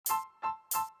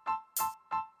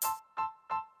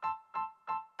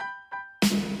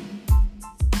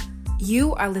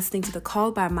You are listening to the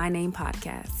Called by My Name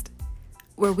podcast,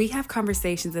 where we have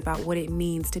conversations about what it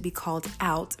means to be called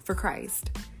out for Christ.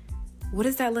 What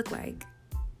does that look like?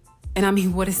 And I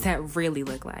mean, what does that really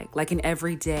look like? Like in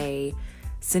everyday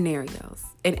scenarios,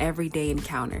 in everyday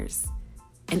encounters,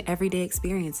 in everyday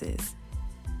experiences,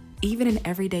 even in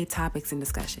everyday topics and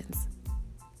discussions.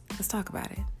 Let's talk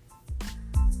about it.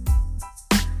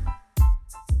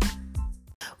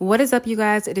 What is up, you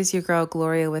guys? It is your girl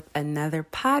Gloria with another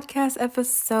podcast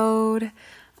episode.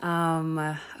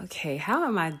 Okay, how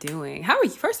am I doing?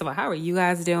 First of all, how are you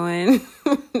guys doing?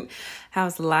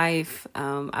 How's life?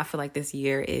 I feel like this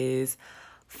year is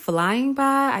flying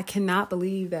by. I cannot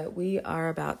believe that we are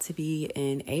about to be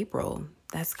in April.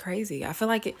 That's crazy. I feel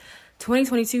like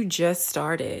 2022 just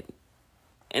started.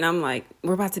 And I'm like,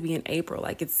 we're about to be in April.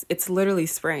 Like it's literally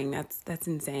spring. That's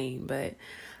insane. But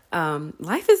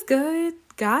life is good.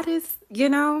 God is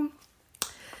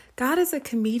a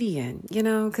comedian,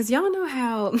 because y'all know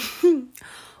how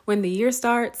when the year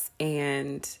starts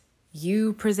and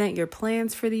you present your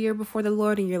plans for the year before the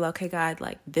Lord and you're like, okay, God,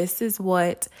 like this is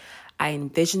what I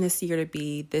envision this year to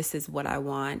be. This is what I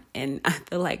want. And I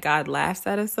feel like God laughs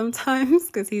at us sometimes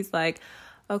because he's like,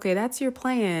 okay, that's your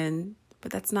plan,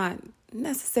 but that's not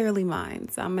necessarily mine.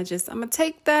 So I'm gonna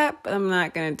take that, but I'm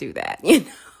not gonna do that,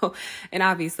 And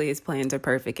obviously his plans are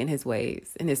perfect and his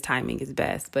ways and his timing is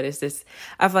best. But it's just,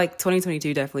 I feel like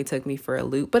 2022 definitely took me for a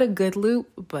loop, but a good loop.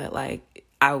 But like,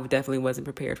 I definitely wasn't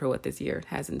prepared for what this year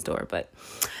has in store, but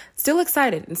still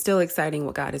excited and still exciting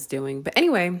what God is doing. But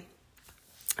anyway,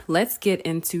 let's get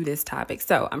into this topic.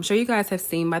 So I'm sure you guys have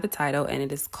seen by the title, and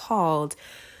it is called,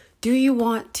 Do You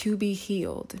Want to Be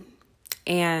Healed?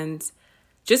 And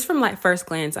just from like first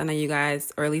glance, I know you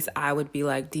guys, or at least I would be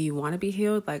like, do you want to be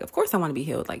healed? Like, of course I want to be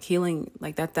healed. Like healing,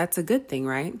 like that's a good thing,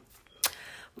 right?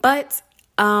 But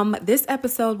this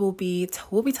episode we'll be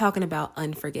talking about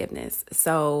unforgiveness.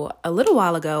 So a little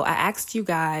while ago, I asked you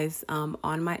guys on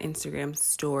my Instagram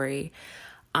story,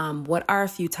 what are a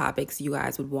few topics you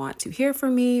guys would want to hear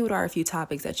from me? What are a few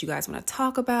topics that you guys want to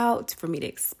talk about for me to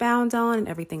expound on and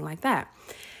everything like that?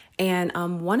 And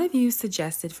one of you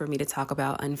suggested for me to talk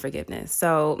about unforgiveness.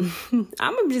 So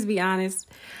I'm going to just be honest.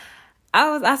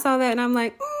 I saw that and I'm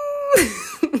like,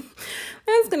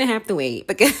 that's going to have to wait,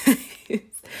 because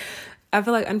I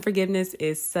feel like unforgiveness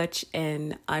is such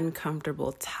an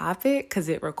uncomfortable topic because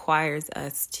it requires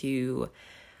us to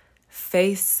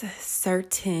face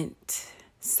certain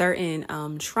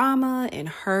trauma and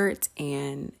hurt,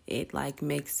 and it like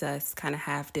makes us kind of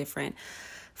have different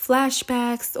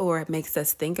flashbacks, or it makes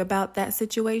us think about that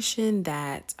situation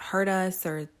that hurt us,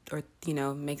 or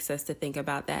makes us to think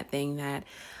about that thing that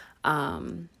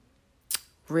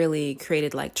really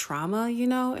created like trauma,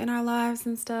 in our lives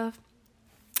and stuff.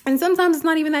 And sometimes it's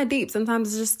not even that deep. Sometimes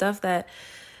it's just stuff that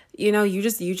you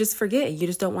just forget. You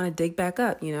just don't want to dig back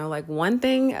up. Like one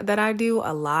thing that I do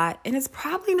a lot, and it's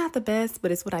probably not the best,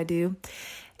 but it's what I do,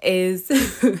 is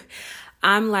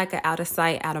I'm like an out of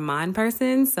sight, out of mind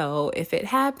person. So if it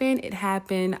happened, it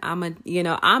happened. I'm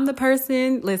the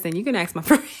person, listen, you can ask my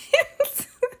friends.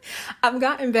 I've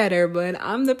gotten better, but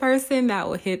I'm the person that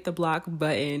will hit the block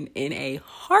button in a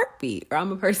heartbeat. Or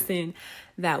I'm a person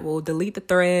that will delete the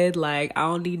thread. Like, I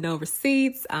don't need no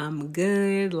receipts. I'm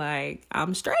good. Like,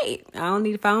 I'm straight.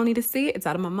 If I don't need to see it, it's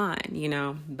out of my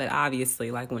mind, But obviously,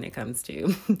 like when it comes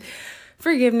to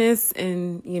forgiveness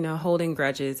and, holding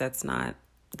grudges, that's not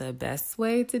the best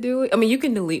way to do it. I mean, you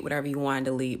can delete whatever you want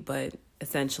to delete, but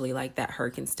essentially like that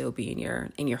hurt can still be in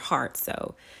your heart.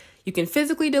 So you can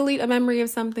physically delete a memory of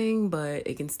something, but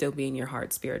it can still be in your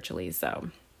heart spiritually. So,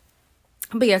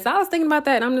 but yes, I was thinking about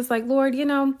that and I'm just like, Lord,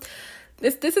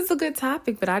 this is a good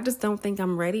topic, but I just don't think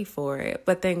I'm ready for it.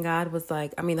 But then God was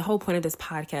like, I mean, the whole point of this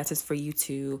podcast is for you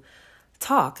to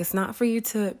talk. It's not for you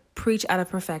to preach out of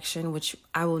perfection, which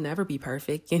I will never be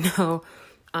perfect,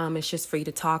 It's just for you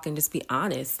to talk and just be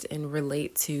honest and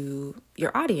relate to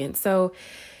your audience. So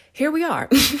here we are.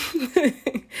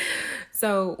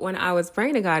 So when I was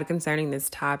praying to God concerning this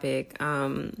topic,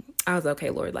 I was okay,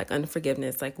 Lord, like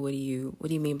unforgiveness, like what do you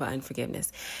mean by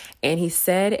unforgiveness? And he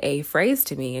said a phrase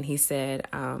to me, and he said,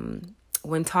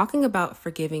 when talking about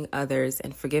forgiving others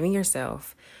and forgiving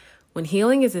yourself, when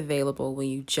healing is available, when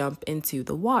you jump into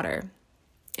the water.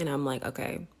 And I'm like,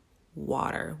 okay,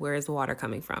 water, where is the water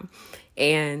coming from?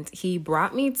 And he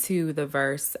brought me to the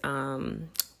verse,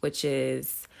 which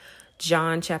is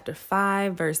John chapter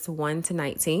 5, verse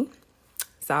 1-19.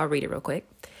 So I'll read it real quick.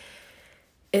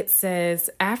 It says,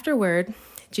 afterward,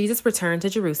 Jesus returned to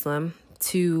Jerusalem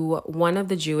to one of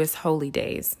the Jewish holy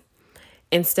days.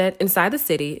 Inside the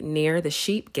city, near the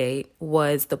sheep gate,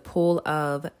 was the pool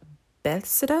of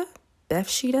Bethesda.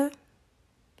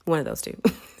 one of those two,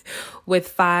 with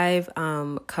 5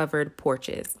 covered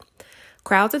porches.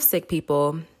 Crowds of sick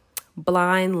people,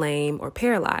 blind, lame, or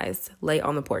paralyzed, lay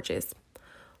on the porches.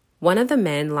 One of the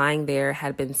men lying there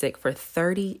had been sick for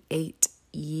 38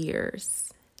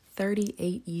 years.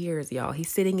 38 years, y'all. He's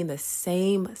sitting in the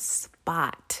same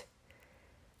spot.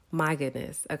 My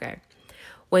goodness. Okay.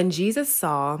 When Jesus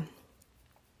saw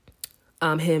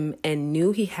him and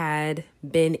knew he had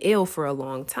been ill for a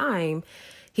long time,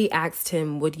 he asked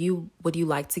him, would you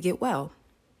like to get well?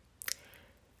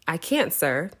 I can't,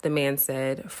 sir, the man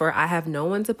said, for I have no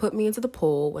one to put me into the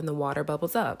pool when the water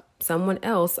bubbles up. Someone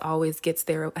else always gets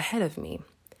there ahead of me.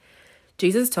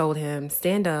 Jesus told him,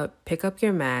 stand up, pick up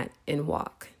your mat, and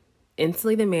walk.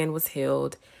 Instantly the man was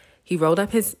healed. He rolled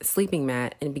up his sleeping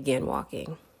mat and began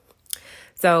walking.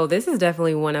 So this is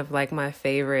definitely one of like my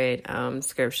favorite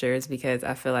scriptures because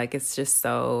I feel like it's just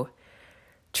so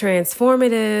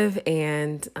transformative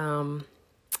and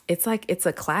it's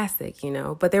a classic, you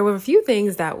know. But there were a few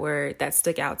things that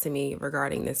stuck out to me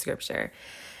regarding this scripture.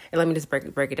 And let me just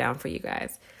break it down for you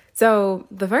guys. So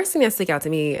the first thing that stuck out to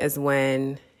me is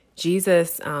when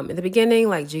Jesus, in the beginning,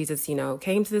 like Jesus, you know,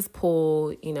 came to this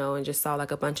pool, you know, and just saw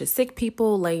like a bunch of sick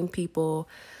people, lame people,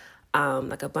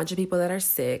 like a bunch of people that are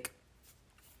sick.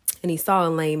 And he saw a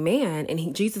lame man,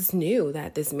 and Jesus knew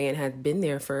that this man had been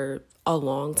there for a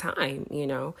long time, you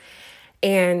know.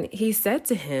 And he said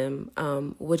to him,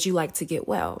 would you like to get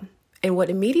well? And what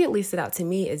immediately stood out to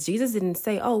me is Jesus didn't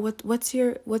say, oh, what's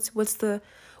your story?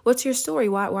 What's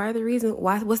the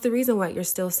reason why you're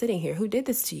still sitting here? Who did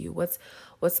this to you?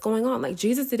 What's going on? Like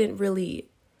Jesus didn't really,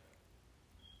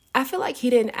 I feel like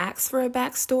he didn't ask for a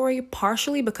backstory,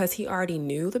 partially because he already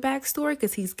knew the backstory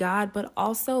because he's God, but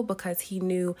also because he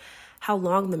knew how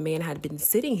long the man had been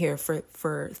sitting here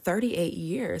for 38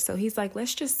 years. So he's like,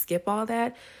 let's just skip all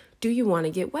that. Do you want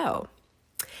to get well?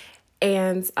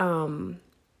 And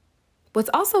what's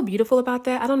also beautiful about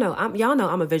that, I don't know, y'all know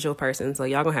I'm a visual person, so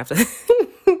y'all gonna have to,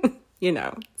 you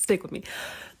know, stick with me.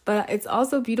 But it's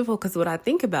also beautiful because what I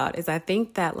think about is I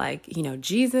think that, like, you know,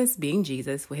 Jesus being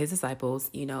Jesus with his disciples,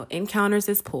 you know, encounters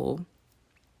this pool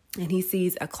and he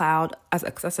sees a crowd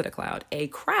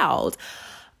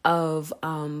of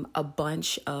a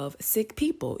bunch of sick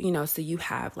people, you know, so you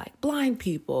have like blind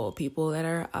people that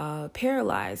are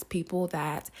paralyzed, people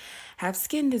that have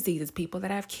skin diseases, people that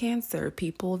have cancer,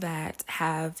 people that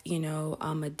have, you know,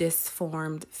 a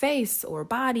disformed face or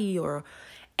body or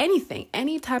anything,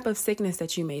 any type of sickness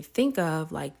that you may think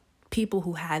of, like people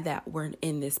who had that weren't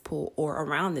in this pool or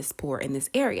around this pool in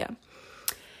this area.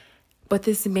 But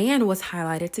this man was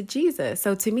highlighted to Jesus.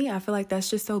 So to me, I feel like that's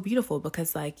just so beautiful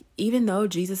because, like, even though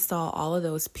Jesus saw all of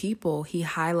those people, he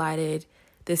highlighted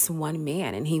this one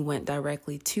man and he went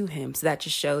directly to him. So that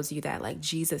just shows you that, like,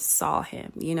 Jesus saw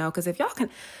him, you know, because if y'all can,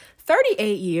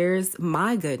 38 years,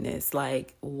 my goodness,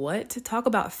 like, what to talk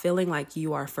about feeling like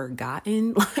you are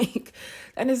forgotten? Like,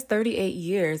 that is 38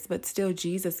 years, but still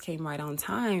Jesus came right on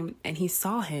time and he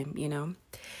saw him, you know.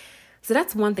 So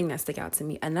that's one thing that stuck out to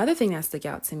me. Another thing that stuck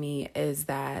out to me is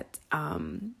that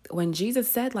when Jesus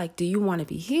said, like, do you want to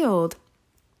be healed?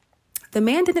 The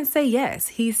man didn't say yes.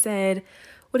 He said,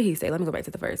 what did he say? Let me go back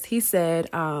to the verse. He said,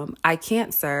 I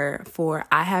can't, sir, for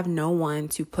I have no one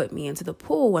to put me into the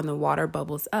pool when the water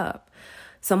bubbles up.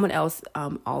 Someone else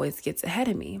always gets ahead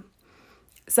of me.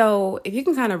 So if you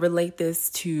can kind of relate this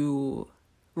to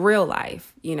real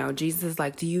life, you know, Jesus is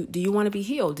like, do you want to be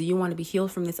healed? Do you want to be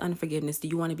healed from this unforgiveness? Do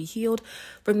you want to be healed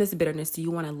from this bitterness? Do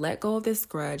you want to let go of this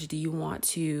grudge? Do you want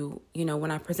to, you know, when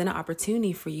I present an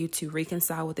opportunity for you to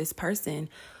reconcile with this person,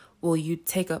 will you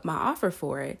take up my offer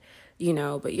for it? You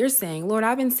know, but you're saying, Lord,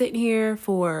 I've been sitting here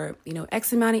for, you know,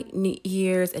 X amount of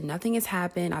years and nothing has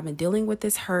happened. I've been dealing with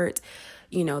this hurt.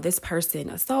 You know, this person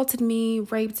assaulted me,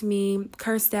 raped me,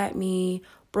 cursed at me,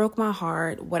 broke my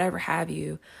heart, whatever have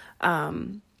you.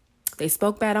 They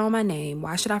spoke bad on my name.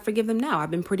 Why should I forgive them now?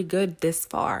 I've been pretty good this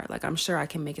far. Like, I'm sure I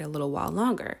can make it a little while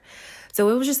longer. So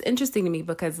it was just interesting to me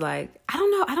because, like, I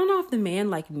don't know if the man,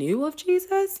 like, knew of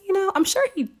Jesus, you know. I'm sure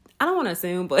I don't want to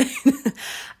assume, but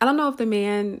I don't know if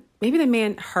maybe the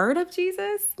man heard of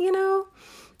Jesus, you know.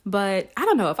 But I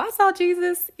don't know, if I saw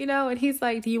Jesus, you know, and he's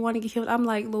like, do you want to get healed? I'm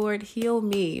like, Lord, heal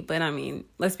me. But I mean,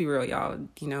 let's be real, y'all.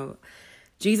 You know,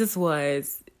 Jesus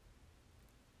was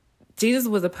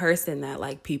a person that,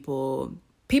 like, people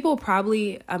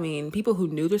probably, I mean, people who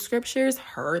knew the scriptures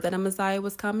heard that a Messiah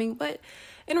was coming, but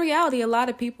in reality, a lot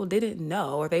of people didn't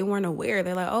know or they weren't aware.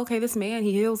 They're like, okay, this man,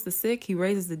 he heals the sick, he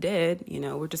raises the dead, you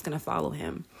know, we're just going to follow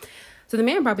him. So the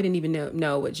man probably didn't even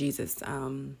know what Jesus,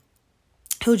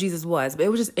 who Jesus was. But it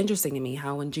was just interesting to me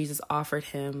how when Jesus offered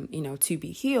him, you know, to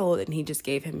be healed, and he just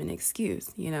gave him an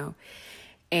excuse, you know.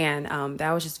 And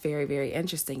that was just very, very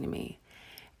interesting to me.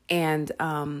 And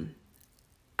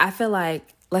I feel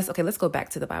like, let's go back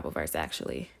to the Bible verse,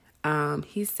 actually.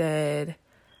 He said,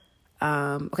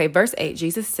 verse 8,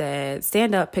 Jesus said,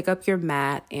 "Stand up, pick up your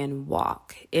mat, and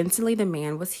walk." Instantly the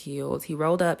man was healed. He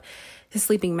rolled up his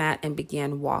sleeping mat and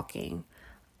began walking.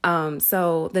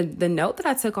 So the note that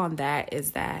I took on that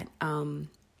is that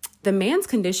the man's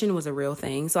condition was a real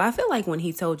thing. So I feel like when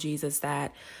he told Jesus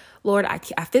that, "Lord, I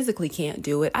physically can't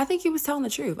do it," I think he was telling the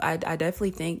truth. I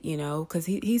definitely think, because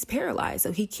he's paralyzed.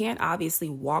 So he can't obviously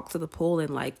walk to the pool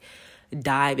and like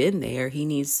dive in there. He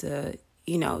needs to,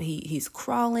 he's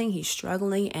crawling, he's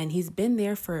struggling, and he's been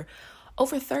there for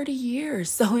over 30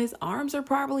 years. So his arms are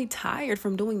probably tired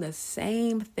from doing the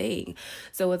same thing.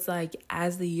 So it's like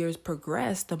as the years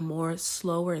progress, the more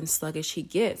slower and sluggish he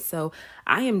gets. So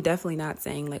I am definitely not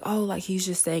saying like, oh, like he's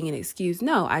just saying an excuse.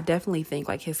 No, I definitely think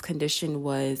like his condition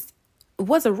was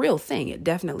a real thing. It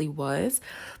definitely was.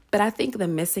 But I think the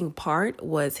missing part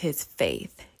was his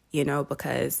faith,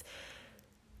 because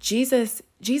Jesus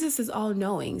is all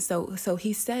knowing. So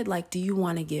he said, like, "Do you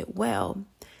want to get well?"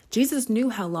 Jesus knew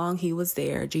how long he was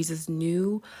there. Jesus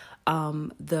knew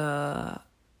the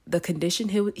condition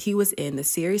he was in, the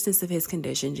seriousness of his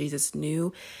condition. Jesus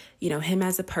knew, him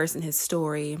as a person, his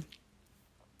story,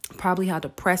 probably how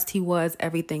depressed he was,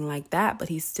 everything like that. But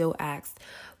he still asked,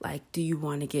 like, "Do you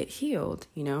want to get healed?"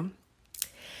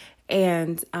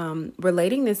 And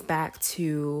relating this back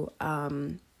to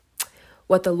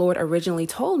what the Lord originally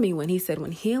told me when he said,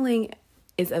 when healing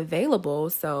is available.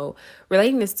 So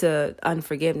relating this to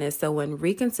unforgiveness. So when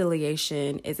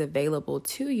reconciliation is available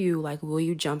to you, like, will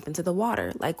you jump into the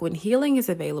water? Like when healing is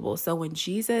available. So when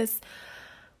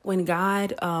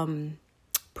God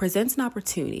presents an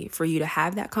opportunity for you to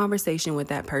have that conversation with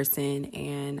that person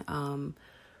and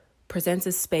presents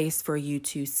a space for you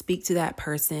to speak to that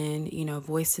person,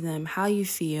 voice to them how you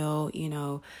feel,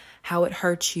 how it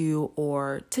hurts you,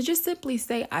 or to just simply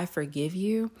say, "I forgive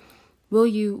you." Will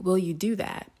you do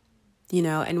that?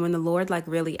 And when the Lord like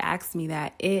really asked me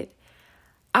that,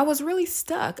 I was really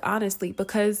stuck, honestly,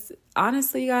 because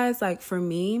honestly, guys, like for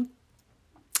me,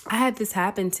 I had this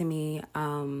happen to me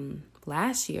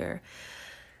last year.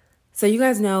 So you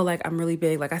guys know, like, I'm really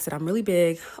big, like I said, I'm really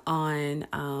big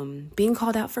on being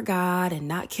called out for God and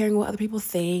not caring what other people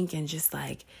think and just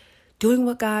like doing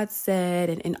what God said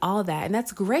and all that. And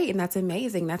that's great and that's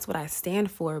amazing. That's what I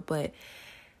stand for. But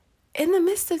in the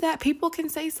midst of that, people can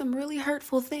say some really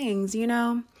hurtful things,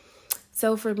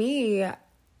 So for me,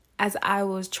 as I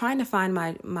was trying to find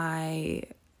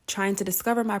trying to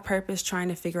discover my purpose, trying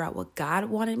to figure out what God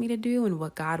wanted me to do and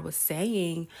what God was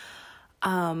saying,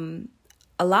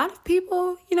 a lot of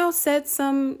people, said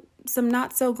some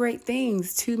not so great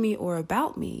things to me or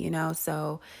about me,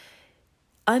 So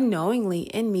unknowingly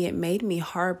in me, it made me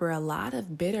harbor a lot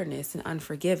of bitterness and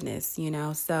unforgiveness,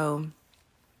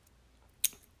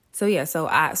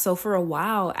 So for a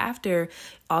while after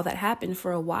all that happened,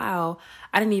 for a while,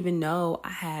 I didn't even know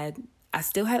I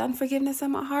still had unforgiveness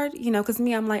in my heart, because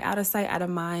me, I'm like out of sight, out of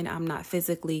mind. I'm not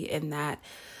physically in that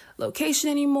location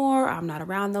anymore. I'm not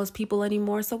around those people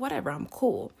anymore. So whatever, I'm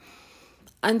cool.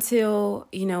 Until,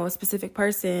 a specific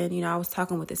person, I was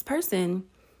talking with this person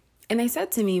and they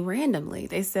said to me randomly,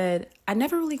 they said, "I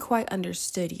never really quite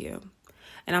understood you.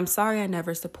 And I'm sorry I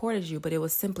never supported you, but it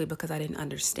was simply because I didn't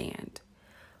understand.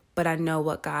 But I know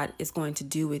what God is going to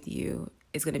do with you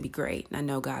is going to be great. And I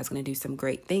know God's going to do some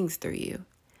great things through you."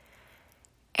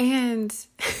 And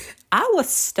I was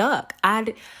stuck. I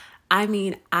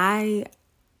didn't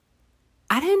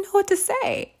know what to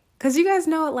say. Because you guys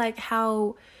know, like,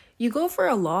 how you go for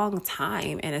a long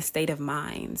time in a state of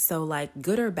mind. So, like,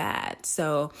 good or bad.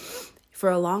 So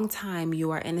for a long time,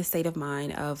 you are in a state of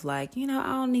mind of like, I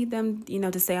don't need them,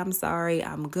 to say I'm sorry.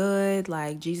 I'm good.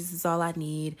 Like, Jesus is all I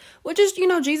need, which is,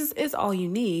 Jesus is all you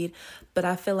need. But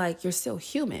I feel like you're still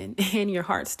human and your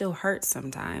heart still hurts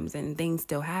sometimes and things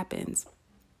still happens.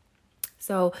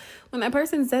 So when that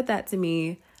person said that to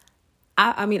me,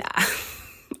 I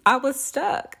was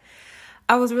stuck.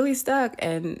 I was really stuck.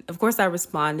 And of course I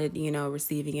responded,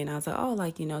 receiving it. And I was like, "Oh,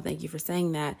 like, thank you for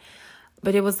saying that."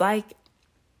 But it was like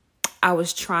I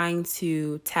was trying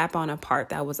to tap on a part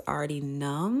that was already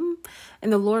numb.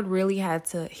 And the Lord really had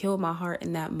to heal my heart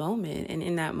in that moment. And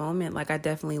in that moment, like, I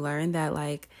definitely learned that,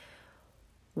 like,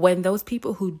 when those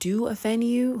people who do offend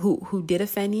you, who did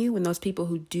offend you, when those people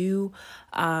who do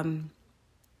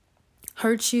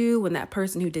hurt you, when that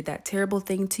person who did that terrible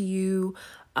thing to you,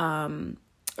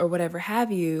 or whatever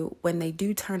have you, when they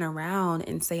do turn around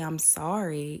and say, "I'm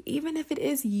sorry," even if it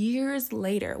is years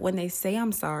later, when they say,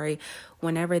 "I'm sorry,"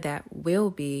 whenever that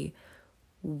will be,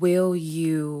 will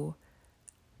you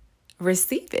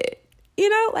receive it?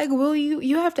 Like,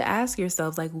 you have to ask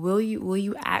yourselves, like, will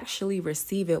you actually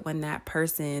receive it when that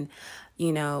person,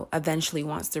 eventually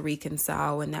wants to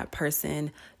reconcile, when that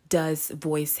person does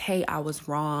voice, hey, I was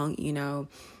wrong,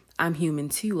 I'm human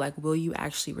too. Like, will you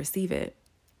actually receive it?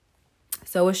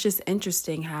 So it's just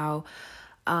interesting how,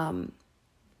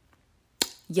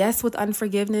 yes, with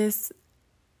unforgiveness,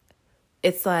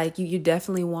 it's like you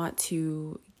definitely want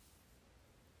to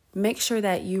make sure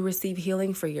that you receive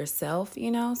healing for yourself,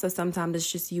 So sometimes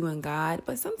it's just you and God,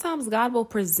 but sometimes God will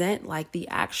present like the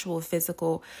actual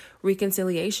physical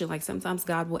reconciliation. Like sometimes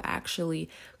God will actually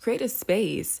create a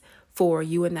space for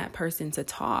you and that person to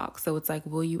talk. So it's like,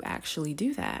 will you actually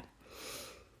do that?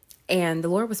 And the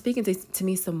Lord was speaking to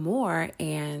me some more,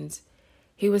 and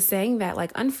he was saying that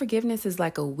like unforgiveness is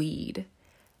like a weed,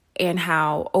 and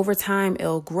how over time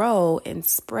it'll grow and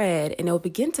spread, and it'll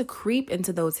begin to creep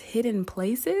into those hidden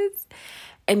places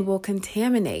and will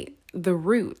contaminate the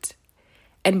root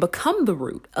and become the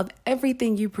root of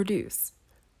everything you produce.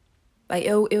 Like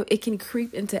it can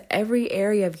creep into every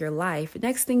area of your life.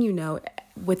 Next thing you know,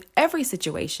 with every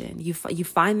situation, you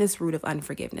find this root of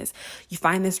unforgiveness. You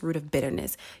find this root of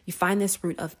bitterness. You find this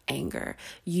root of anger.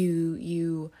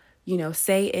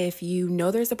 Say if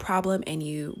there's a problem and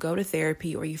you go to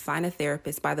therapy or you find a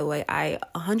therapist. By the way, I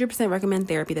 100% recommend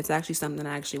therapy. That's actually something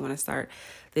I actually want to start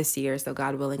this year. So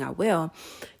God willing, I will.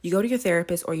 You go to your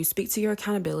therapist, or you speak to your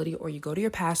accountability, or you go to your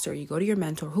pastor, or you go to your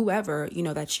mentor, whoever,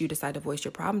 that you decide to voice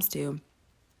your problems to.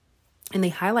 And they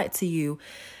highlight to you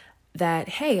that,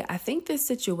 hey, I think this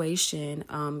situation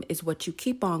is what you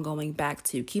keep on going back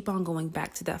to. Keep on going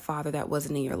back to that father that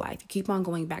wasn't in your life. You keep on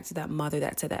going back to that mother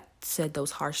that said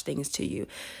those harsh things to you.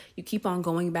 You keep on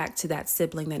going back to that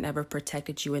sibling that never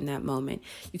protected you in that moment.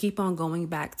 You keep on going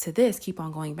back to this, keep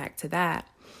on going back to that.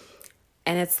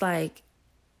 And it's like,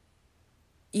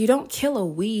 you don't kill a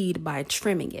weed by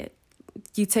trimming it.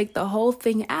 You take the whole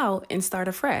thing out and start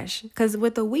afresh. Because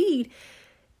with a weed,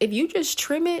 if you just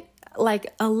trim it,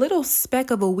 like a little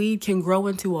speck of a weed can grow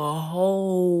into a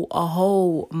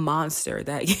whole monster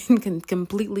that can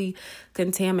completely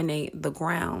contaminate the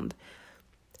ground.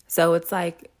 So it's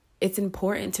like, it's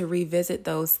important to revisit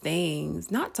those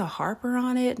things, not to harp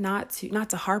on it, not to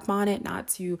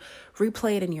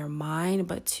replay it in your mind,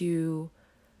 but to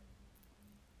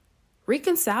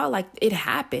reconcile, like it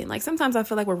happened. Like sometimes I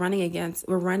feel like we're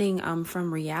running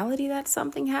from reality that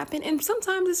something happened, and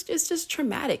sometimes it's just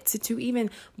traumatic to even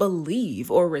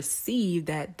believe or receive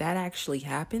that actually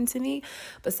happened to me.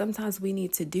 But sometimes we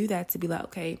need to do that to be like,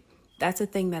 okay, that's a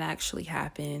thing that actually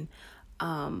happened,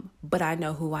 but I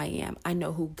know who I am. I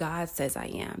know who God says I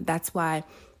am. That's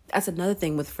another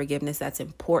thing with forgiveness that's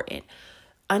important.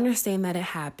 Understand that it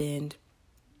happened.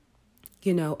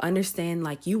 Understand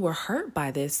like you were hurt by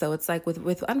this. So it's like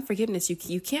with unforgiveness,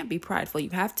 you can't be prideful.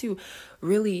 You have to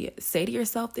really say to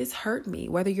yourself, this hurt me,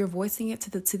 whether you're voicing it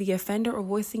to the offender or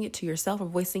voicing it to yourself or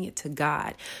voicing it to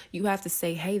God. You have to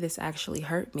say, hey, this actually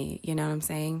hurt me. You know what I'm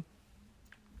saying?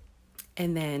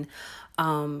 And then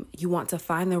you want to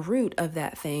find the root of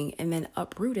that thing and then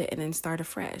uproot it and then start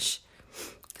afresh.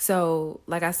 So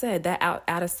like I said, that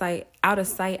out of sight, out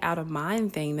of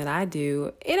mind thing that I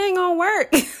do, it ain't gonna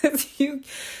work.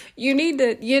 you need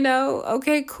to,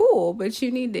 okay, cool, but you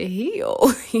need to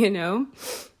heal,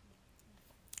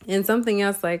 And something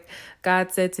else like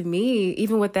God said to me,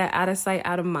 even with that out of sight,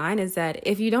 out of mind, is that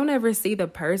if you don't ever see the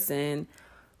person,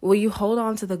 will you hold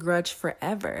on to the grudge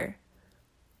forever?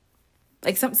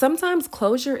 Like sometimes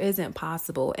closure isn't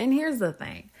possible. And here's the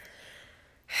thing.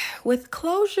 With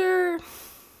closure,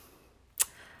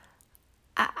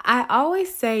 I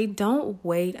always say don't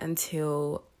wait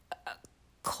until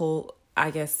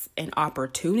an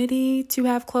opportunity to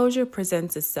have closure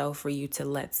presents itself for you to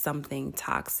let something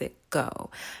toxic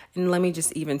go. And let me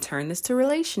just even turn this to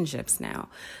relationships now.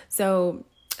 So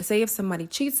say if somebody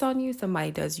cheats on you,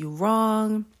 somebody does you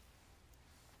wrong.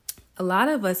 A lot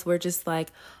of us were just like,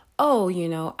 oh,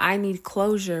 I need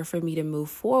closure for me to move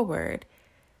forward.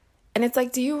 And it's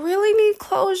like, do you really need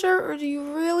closure, or do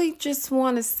you really just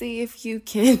want to see if you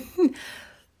can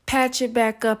patch it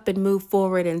back up and move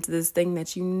forward into this thing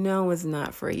that is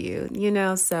not for you,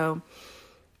 So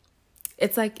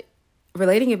it's like,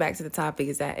 relating it back to the topic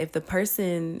is that if the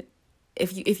person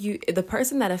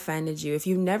that offended you, if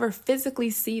you never physically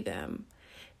see them,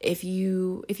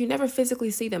 so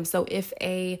if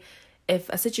a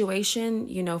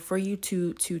situation, for you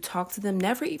to talk to them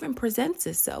never even presents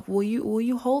itself, will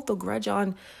you hold the grudge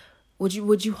on?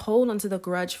 Would you hold onto the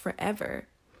grudge forever?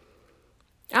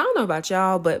 I don't know about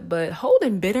y'all, but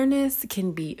holding bitterness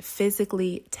can be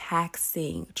physically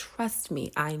taxing. Trust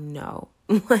me, I know.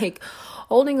 Like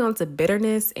holding on to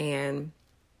bitterness and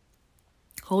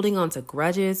holding on to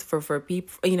grudges for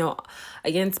people,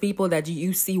 against people that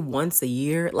you see once a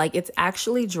year, like it's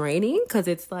actually draining, because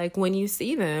it's like when you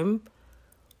see them,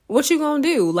 what you gonna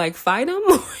do? Like fight them?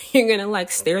 You're gonna like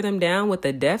stare them down with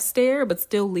a death stare, but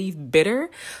still leave bitter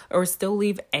or still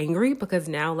leave angry, because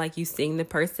now like you seeing the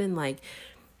person, like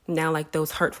now like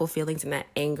those hurtful feelings and that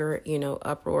anger,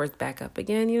 uproars back up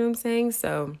again, you know what I'm saying?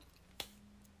 So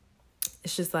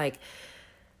it's just like,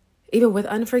 even with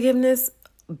unforgiveness,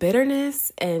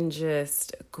 bitterness and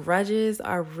just grudges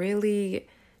are really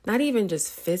not even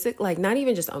just physical, like not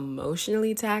even just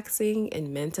emotionally taxing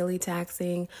and mentally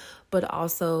taxing, but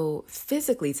also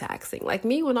physically taxing. Like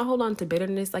me, when I hold on to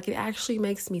bitterness, like it actually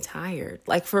makes me tired.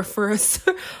 Like for a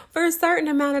certain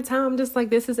amount of time, I'm just like,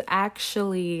 this is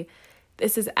actually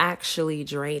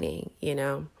draining,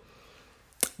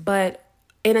 But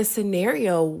in a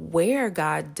scenario where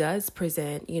God does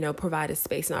provide a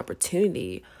space and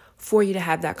opportunity for you to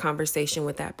have that conversation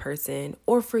with that person,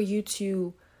 or for you,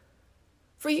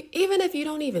 even if you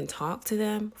don't even talk to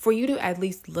them, for you to at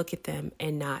least look at them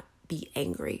and not be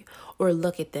angry, or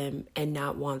look at them and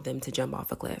not want them to jump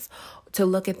off a cliff, to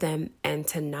look at them and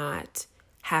to not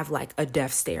have like a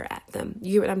death stare at them.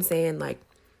 You get what I'm saying? Like,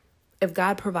 if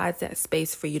God provides that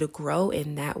space for you to grow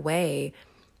in that way,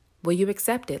 will you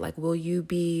accept it? Like, will you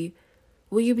be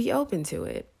open to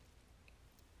it?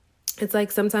 It's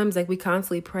like sometimes like we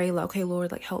constantly pray, like, okay,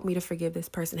 Lord, like help me to forgive this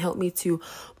person. Help me to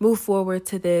move forward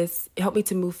to this. Help me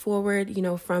to move forward,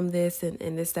 from this and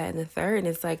this, that, and the third. And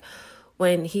it's like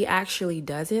when he actually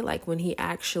does it, like when he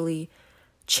actually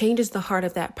changes the heart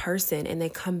of that person and they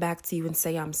come back to you and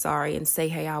say, I'm sorry, and say,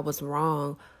 hey, I was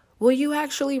wrong. Will you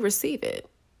actually receive it?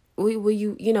 Will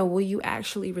you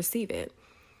actually receive it?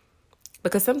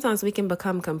 Because sometimes we can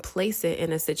become complacent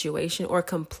in a situation, or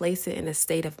complacent in a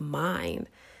state of mind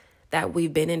that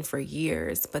we've been in for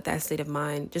years. But that state of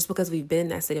mind, just because we've been in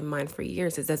that state of mind for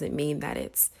years, it doesn't mean that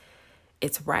it's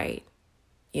right,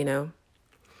 And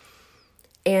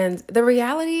here's the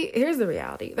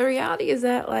reality. The reality is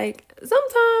that like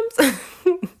sometimes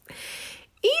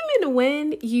even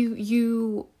when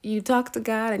you talk to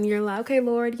God and you're like, okay,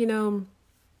 Lord,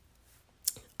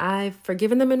 I've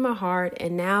forgiven them in my heart,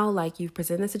 and now like you've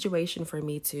presented a situation for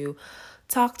me to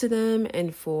talk to them,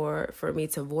 and for me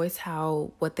to voice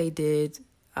what they did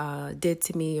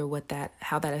to me, or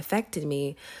how that affected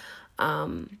me.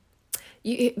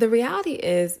 The reality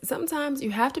is sometimes you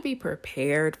have to be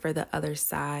prepared for the other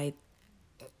side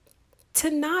to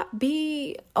not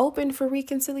be open for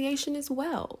reconciliation as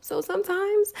well. So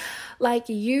sometimes like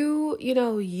you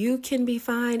can be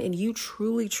fine and you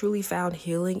truly, truly found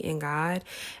healing in God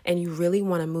and you really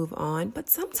want to move on. But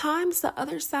sometimes the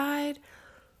other side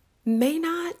may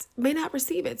not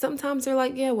receive it. Sometimes they're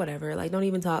like, yeah, whatever, like don't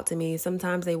even talk to me.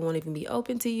 Sometimes they won't even be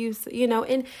open to you,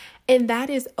 and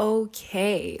that is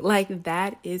okay. Like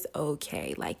that is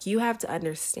okay. Like you have to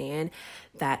understand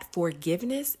that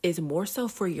forgiveness is more so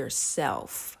for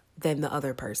yourself than the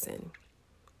other person.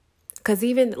 Because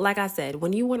even like I said,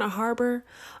 when you want to harbor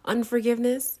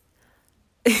unforgiveness,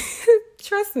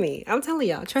 trust me, I'm telling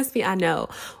y'all, trust me, I know.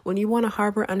 When you want to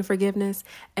harbor unforgiveness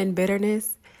and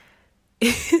bitterness,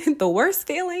 the worst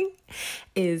feeling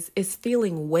is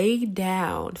feeling weighed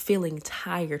down, feeling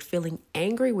tired, feeling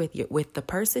angry with the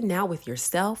person, now with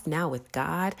yourself, now with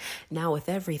God, now with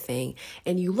everything.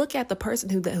 And you look at the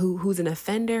person who's an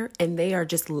offender, and they are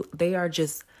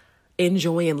just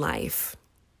enjoying life.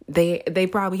 They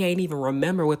probably ain't even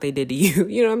remember what they did to you.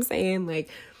 You know what I'm saying?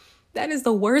 Like that is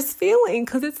the worst feeling,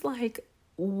 because it's like,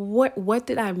 what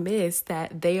did I miss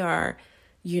that they are,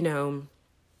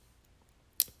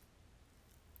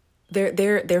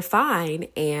 they're fine,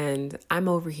 and I'm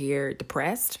over here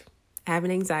depressed,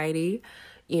 having anxiety,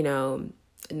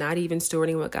 not even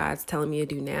stewarding what God's telling me to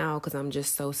do now, because I'm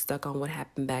just so stuck on what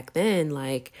happened back then.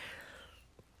 Like,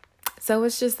 so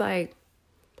it's just like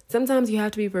sometimes you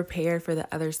have to be prepared for the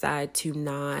other side to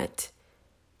not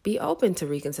be open to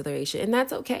reconciliation, and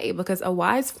that's okay, because a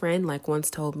wise friend like once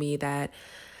told me that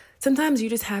sometimes you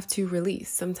just have to release.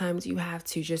 Sometimes you have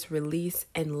to just release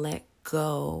and let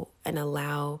go and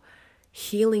allow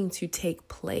healing to take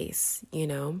place,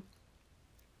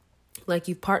 like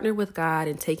you've partnered with God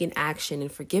and taken action and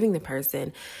forgiving the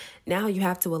person. Now you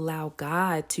have to allow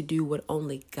God to do what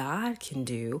only God can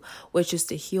do, which is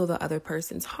to heal the other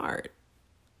person's heart.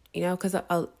 Because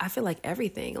I feel like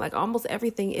everything, like almost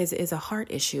everything is a heart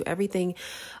issue. Everything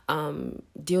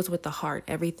deals with the heart.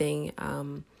 Everything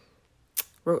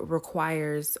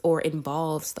requires or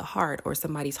involves the heart, or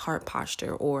somebody's heart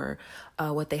posture, or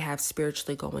what they have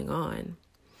spiritually going on.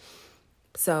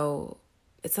 So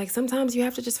it's like sometimes you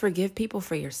have to just forgive people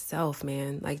for yourself,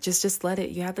 man. Like just let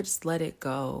it, you have to just let it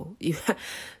go.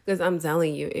 Because I'm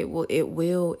telling you, it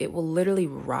will literally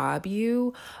rob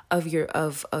you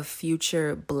of of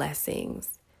future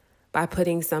blessings by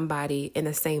putting somebody in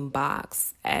the same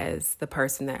box as the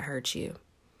person that hurt you.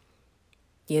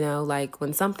 Like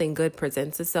when something good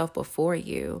presents itself before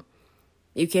you,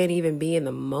 you can't even be in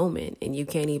the moment and you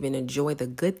can't even enjoy the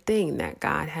good thing that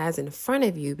God has in front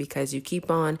of you because you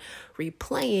keep on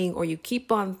replaying, or you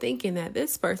keep on thinking that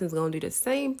this person's going to do the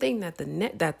same thing that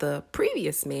the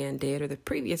previous man did or the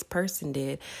previous person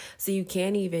did. So you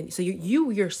can't even, so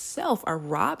you yourself are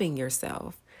robbing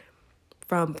yourself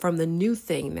from the new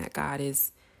thing that God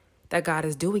is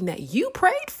doing, that you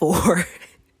prayed for,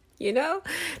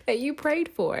 that you prayed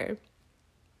for.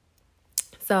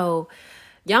 So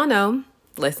y'all know,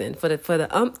 listen, for the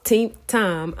umpteenth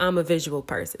time, I'm a visual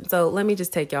person. So let me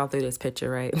just take y'all through this picture,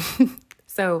 right?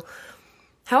 So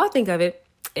how I think of it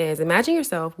is, imagine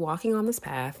yourself walking on this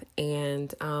path,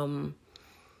 and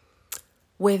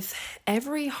with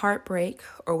every heartbreak,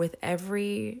 or with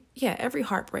every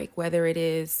heartbreak, whether it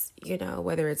is,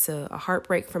 whether it's a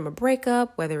heartbreak from a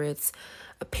breakup, whether it's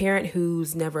a parent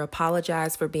who's never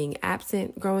apologized for being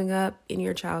absent growing up in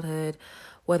your childhood,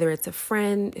 whether it's a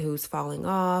friend who's falling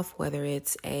off, whether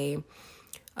it's a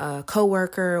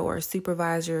coworker or a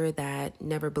supervisor that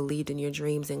never believed in your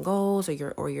dreams and goals,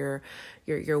 or your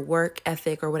work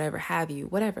ethic, or whatever have you,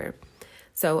 whatever.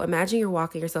 So imagine you're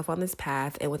walking yourself on this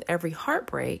path, and with every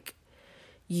heartbreak,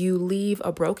 you leave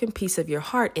a broken piece of your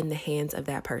heart in the hands of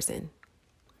that person.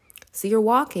 So you're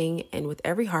walking, and with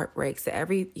every heartbreak, so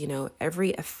every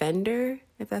offender,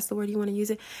 if that's the word you want to use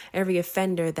it, every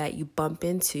offender that you bump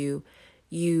into,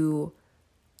 you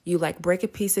like break a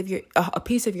piece of your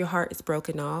heart is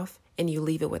broken off, and you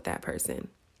leave it with that person.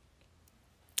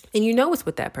 And it's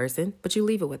with that person, but you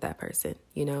leave it with that person,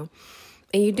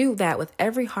 And you do that with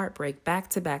every heartbreak, back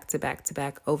to back to back to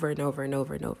back, over and over and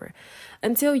over and over,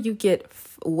 until you get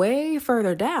way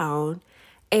further down,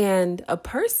 and a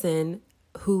person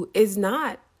who is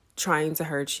not trying to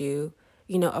hurt you,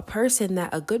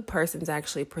 a good person's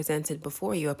actually presented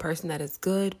before you, a person that is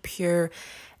good, pure,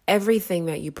 everything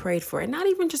that you prayed for, and not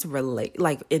even just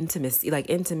intimacy,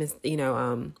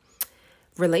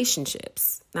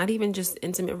 relationships, not even just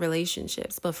intimate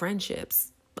relationships, but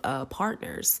friendships,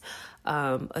 partners,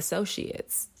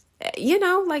 associates,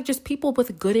 just people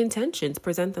with good intentions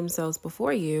present themselves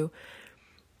before you.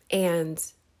 And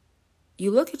you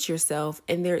look at yourself,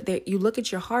 and you look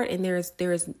at your heart, and there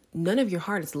is none of your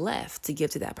heart is left to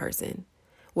give to that person.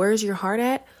 Where is your heart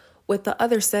at? With the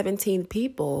other 17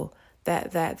 people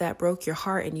that broke your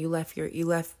heart, and you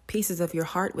left pieces of your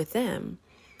heart with them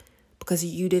because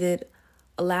you didn't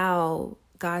allow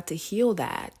God to heal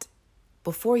that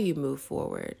before you move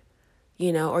forward,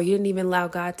 or you didn't even allow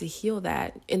God to heal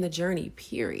that in the journey,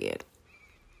 period.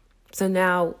 So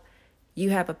now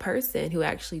you have a person who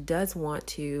actually does want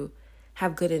to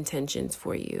have good intentions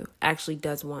for you, actually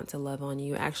does want to love on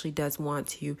you, actually does want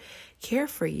to care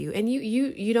for you. And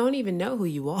you don't even know who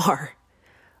you are.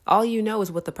 All you know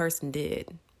is what the person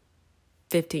did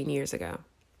 15 years ago.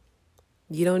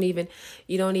 You don't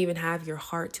even have your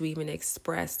heart to even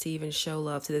express, to even show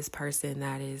love to this person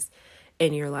that is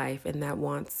in your life and that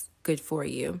wants good for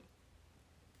you.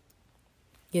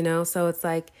 So it's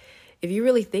like, if you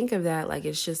really think of that, like,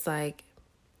 it's just like,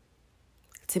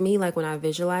 to me, like when I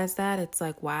visualize that, it's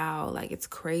like, wow, like it's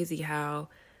crazy how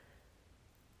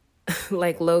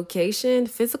like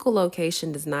physical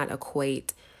location does not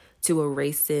equate to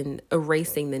erasing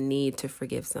the need to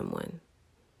forgive someone.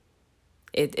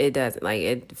 It doesn't,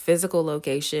 like physical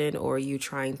location, or you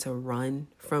trying to run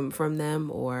from them,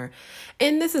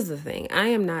 and this is the thing, I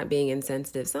am not being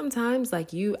insensitive. Sometimes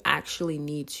like you actually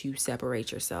need to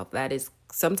separate yourself.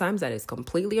 Sometimes that is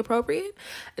completely appropriate.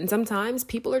 And sometimes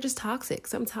people are just toxic.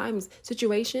 Sometimes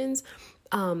situations,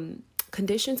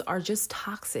 conditions are just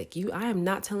toxic. I am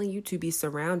not telling you to be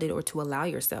surrounded or to allow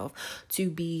yourself to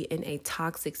be in a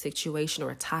toxic situation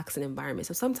or a toxic environment.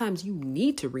 So sometimes you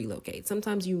need to relocate.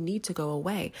 Sometimes you need to go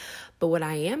away. But what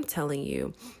I am telling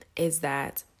you is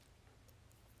that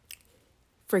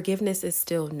forgiveness is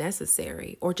still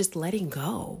necessary, or just letting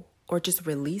go, or just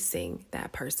releasing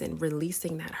that person,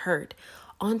 releasing that hurt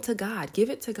onto God. Give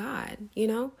it to God,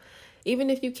 even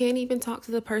if you can't even talk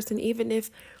to the person, even if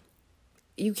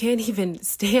you can't even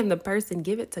stand the person,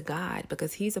 give it to God,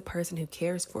 because he's a person who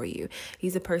cares for you.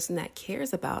 He's a person that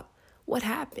cares about what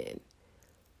happened.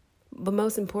 But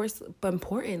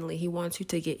importantly, he wants you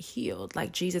to get healed.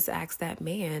 Like Jesus asked that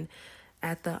man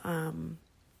at the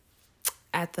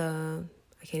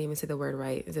I can't even say the word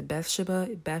right. Is it Bethsheba?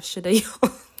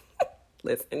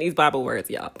 Listen, these Bible words,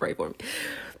 y'all, pray for me.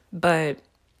 But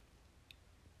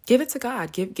give it to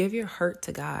God. Give your hurt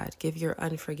to God. Give your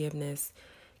unforgiveness.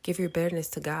 Give your bitterness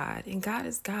to God. And God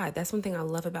is God. That's one thing I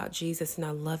love about Jesus. And I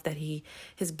love that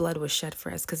his blood was shed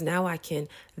for us, because now I can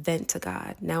vent to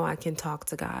God. Now I can talk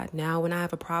to God. Now when I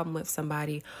have a problem with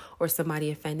somebody, or somebody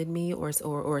offended me,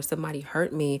 or somebody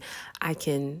hurt me, I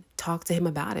can talk to him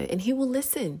about it. And he will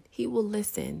listen. He will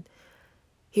listen.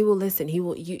 He will listen.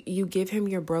 You give him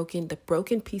the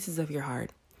broken pieces of your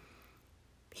heart.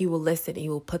 He will listen. He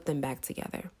will put them back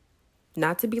together.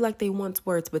 Not to be like they once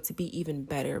were, but to be even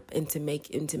better, and to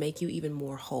make you even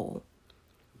more whole.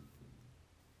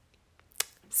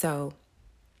 So,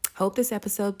 hope this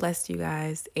episode blessed you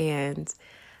guys, and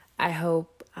I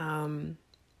hope, I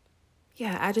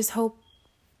just hope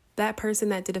that person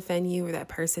that did offend you, or that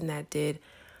person that did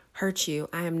hurt you.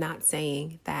 I am not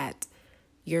saying that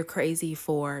you're crazy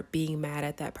for being mad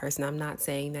at that person. I'm not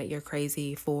saying that you're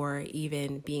crazy for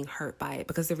even being hurt by it,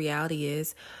 because the reality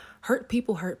is, hurt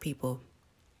people hurt people.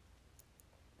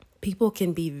 People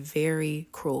can be very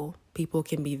cruel. People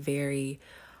can be very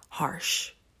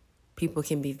harsh. People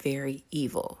can be very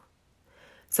evil.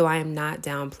 So I am not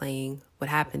downplaying what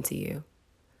happened to you.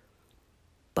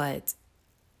 But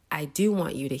I do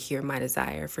want you to hear my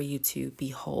desire for you to be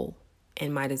whole,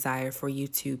 and my desire for you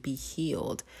to be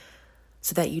healed,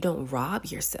 so that you don't rob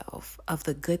yourself of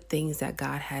the good things that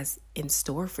God has in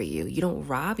store for you. You don't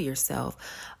rob yourself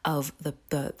of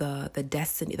the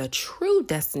destiny, the true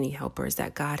destiny helpers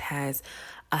that God has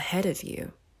ahead of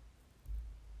you.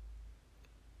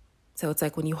 So it's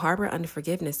like when you harbor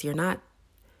unforgiveness, you're not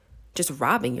just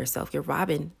robbing yourself. You're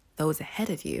robbing those ahead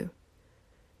of you.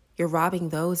 You're robbing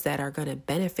those that are going to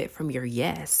benefit from your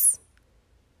yes.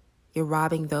 You're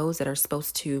robbing those that are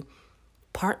supposed to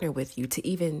partner with you, to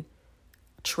even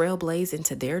trailblaze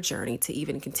into their journey, to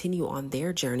even continue on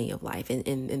their journey of life and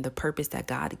in the purpose that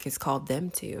God has called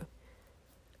them to.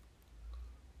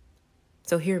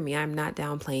 So hear me, I'm not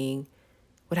downplaying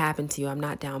what happened to you. I'm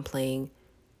not downplaying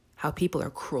how people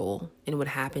are cruel, and what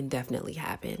happened definitely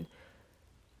happened.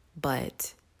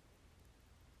 But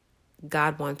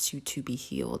God wants you to be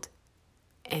healed,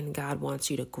 and God wants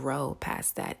you to grow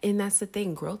past that. And that's the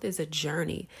thing, growth is a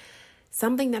journey.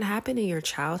 Something that happened in your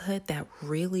childhood that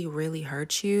really, really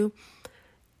hurt you.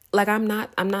 Like, I'm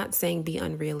not saying be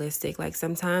unrealistic. Like,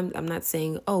 sometimes I'm not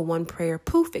saying, oh, one prayer,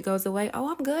 poof, it goes away.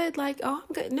 Oh, I'm good. Like, oh,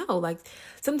 I'm good. No, like,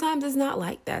 sometimes it's not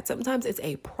like that. Sometimes it's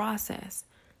a process.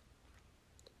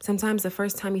 Sometimes the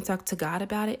first time you talk to God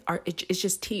about it, it's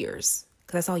just tears,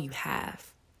 because that's all you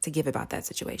have to give about that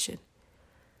situation.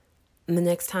 And the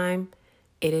next time,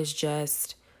 it is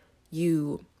just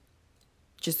you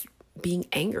just being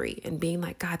angry and being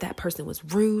like, God, that person was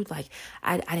rude. Like,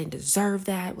 I didn't deserve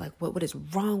that. Like, what is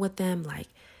wrong with them? Like,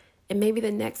 and maybe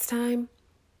the next time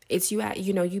it's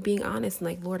you being honest and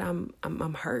like, Lord,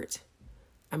 I'm hurt.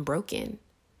 I'm broken.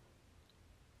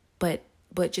 But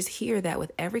just hear that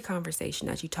with every conversation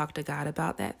that you talk to God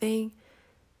about that thing,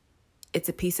 it's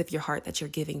a piece of your heart that you're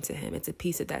giving to him. It's a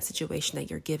piece of that situation that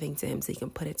you're giving to him, so he can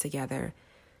put it together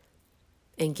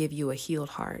and give you a healed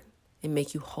heart and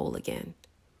make you whole again.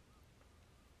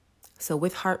 So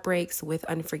with heartbreaks, with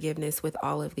unforgiveness, with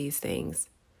all of these things,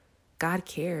 God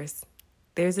cares.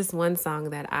 There's this one song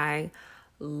that I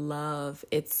love.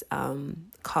 It's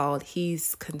called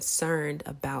He's Concerned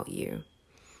About You.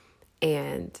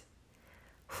 And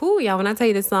y'all, when I tell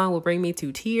you this song will bring me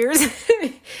to tears,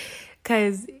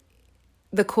 because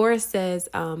the chorus says,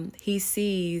 he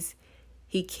sees,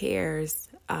 he cares,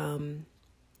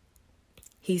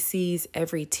 he sees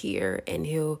every tear, and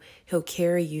he'll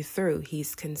carry you through.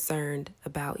 He's concerned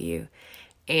about you.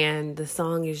 And the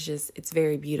song is it's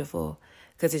very beautiful,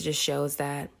 because it just shows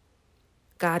that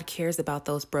God cares about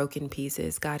those broken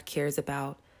pieces. God cares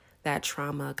about that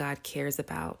trauma. God cares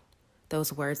about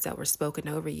those words that were spoken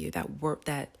over you,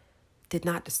 that did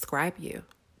not describe you,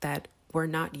 that were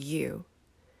not you,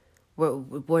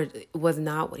 was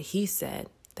not what he said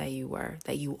that you were,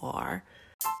 that you are.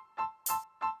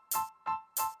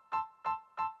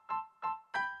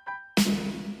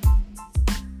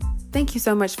 Thank you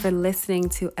so much for listening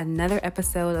to another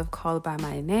episode of Called by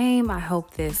My Name. I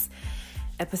hope this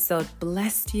episode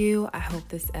blessed you. I hope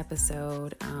this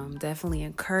episode definitely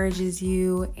encourages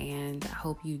you, and I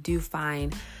hope you do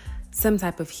find some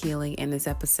type of healing in this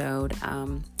episode.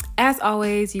 As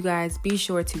always, you guys, be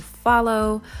sure to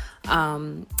follow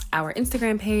our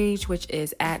Instagram page, which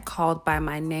is at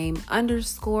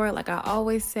calledbymyname_. Like I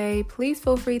always say, please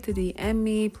feel free to DM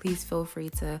me. Please feel free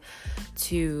to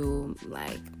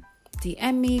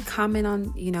DM me, comment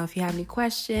on, if you have any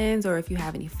questions or if you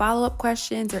have any follow-up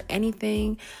questions or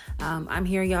anything. I'm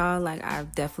here, y'all. Like, I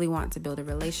definitely want to build a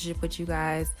relationship with you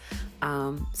guys.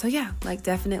 So yeah, like,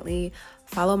 definitely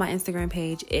follow my Instagram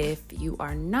page if you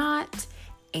are not.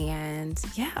 And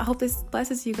yeah, I hope this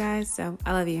blesses you guys. So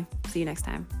I love you. See you next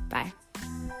time. Bye.